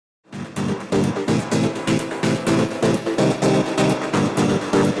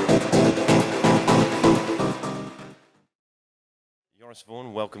Joris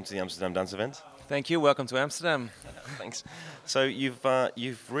Voorn, welcome to the Amsterdam Dance event. Thank you. Welcome to Amsterdam. Thanks. So you've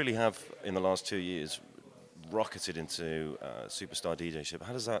really have in the last 2 years rocketed into superstar DJship.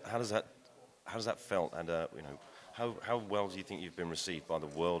 How does that felt? And how well do you think you've been received by the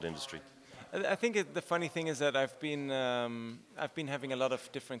world industry? I think the funny thing is that I've been having a lot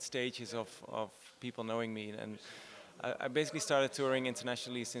of different stages of people knowing me, and I basically started touring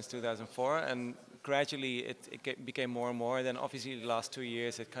internationally since 2004, and gradually it became more and more. Then obviously the last 2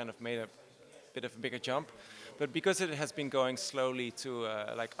 years it kind of made a bit of a bigger jump, but because it has been going slowly to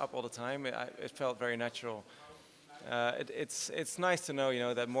like up all the time, it felt very natural. It's nice to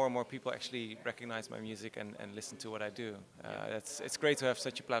know that more and more people actually recognize my music and listen to what I do. It's great to have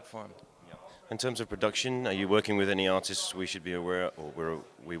such a platform. In terms of production, are you working with any artists we should be aware or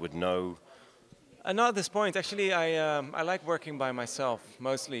we would know? Not at this point. Actually, I like working by myself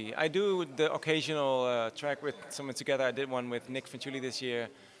mostly. I do the occasional track with someone together. I did one with Nick Fanciulli this year.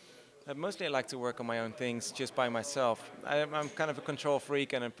 Mostly I like to work on my own things just by myself. I'm kind of a control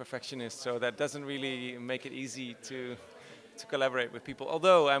freak and a perfectionist, so that doesn't really make it easy to collaborate with people.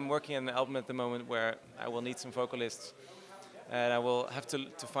 Although I'm working on an album at the moment where I will need some vocalists, and I will have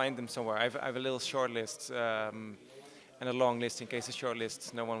to find them somewhere. I have a little short list and a long list in case a short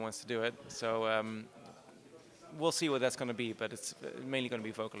list no one wants to do it. So we'll see what that's going to be, but it's mainly going to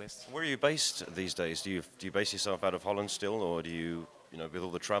be vocalists. Where are you based these days? Do you base yourself out of Holland still, or do you with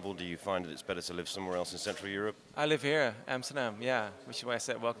all the travel, do you find that it's better to live somewhere else in Central Europe? I live here, Amsterdam, yeah, which is why I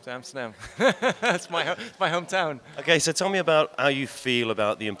said welcome to Amsterdam. It's my hometown. Okay, so tell me about how you feel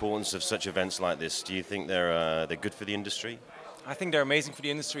about the importance of such events like this. Do you think they're good for the industry? I think they're amazing for the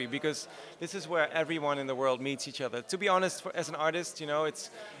industry because this is where everyone in the world meets each other. To be honest, as an artist,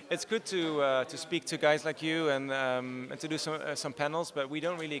 it's good to speak to guys like you and to do some panels, but we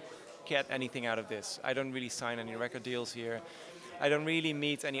don't really get anything out of this. I don't really sign any record deals here. I don't really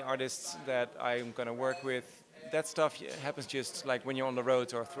meet any artists that I'm going to work with. That stuff happens just like when you're on the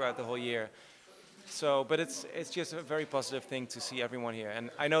road or throughout the whole year. So, but it's just a very positive thing to see everyone here.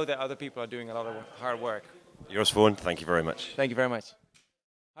 And I know that other people are doing a lot of hard work. Joris Voorn, thank you very much. Thank you very much.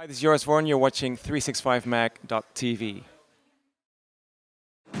 Hi, this is Joris Voorn. You're watching 365mag.tv.